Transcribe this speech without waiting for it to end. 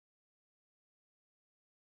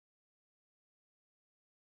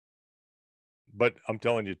but I'm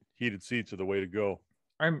telling you, heated seats are the way to go.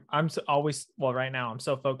 I'm always, well, right now I'm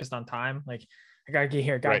so focused on time. Like I gotta get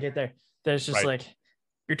here, gotta Right. get there. There's just Right. like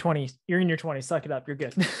you're 20, you're in your 20s, suck it up, you're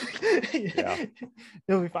good. Yeah.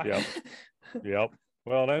 You'll be fine. Yep.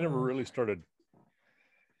 Well, and I never really started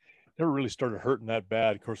hurting that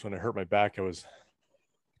bad. Of course, when I hurt my back, I was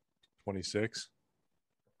 26.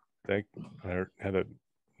 I think I had a,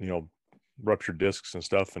 ruptured discs and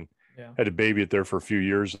stuff, and had to baby it there for a few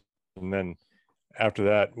years. And then after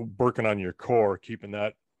that, working on your core, keeping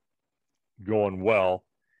that going well.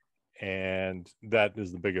 And that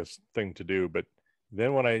is the biggest thing to do. But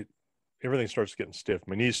then when everything starts getting stiff,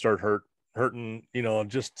 my knees start hurting,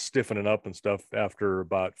 just stiffening up and stuff after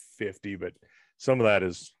about 50. But some of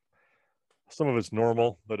it's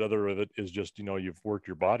normal, but other of it is just, you've worked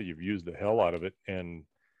your body, you've used the hell out of it. And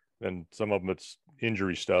then some of them it's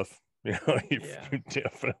injury stuff. You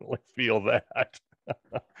definitely feel that,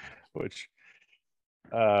 which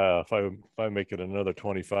if I make it another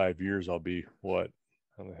 25 years, I'll be what?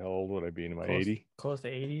 How the hell old would I be in my 80? Close to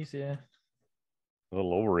 80s, yeah. A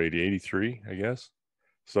little over 80, 83, I guess.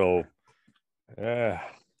 So, I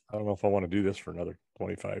don't know if I want to do this for another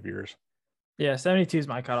 25 years. Yeah, 72 is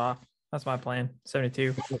my cutoff. That's my plan.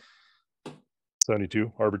 72.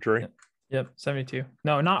 72, arbitrary? Yep, 72.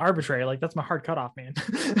 No, not arbitrary. Like, that's my hard cutoff, man.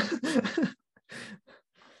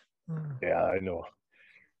 Yeah, I know.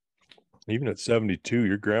 Even at 72,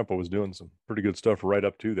 your grandpa was doing some pretty good stuff right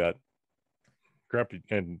up to that. Grandpa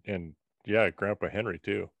Grandpa Henry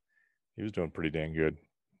too. He was doing pretty dang good.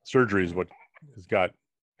 Surgery is what has got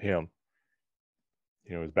him,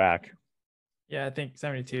 his back. Yeah, I think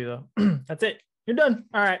 72 though. That's it. You're done.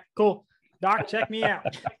 All right, cool. Doc, check me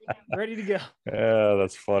out. Ready to go. Yeah,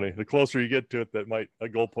 that's funny. The closer you get to it, a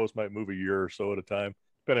goalpost might move a year or so at a time,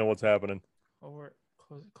 depending on what's happening. Well, we're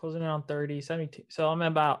closing in on 30, 72. So I'm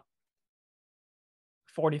about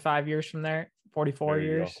 45 years from there, 44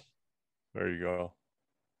 years. There you go.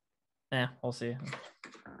 Yeah, we'll see.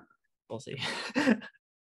 We'll see.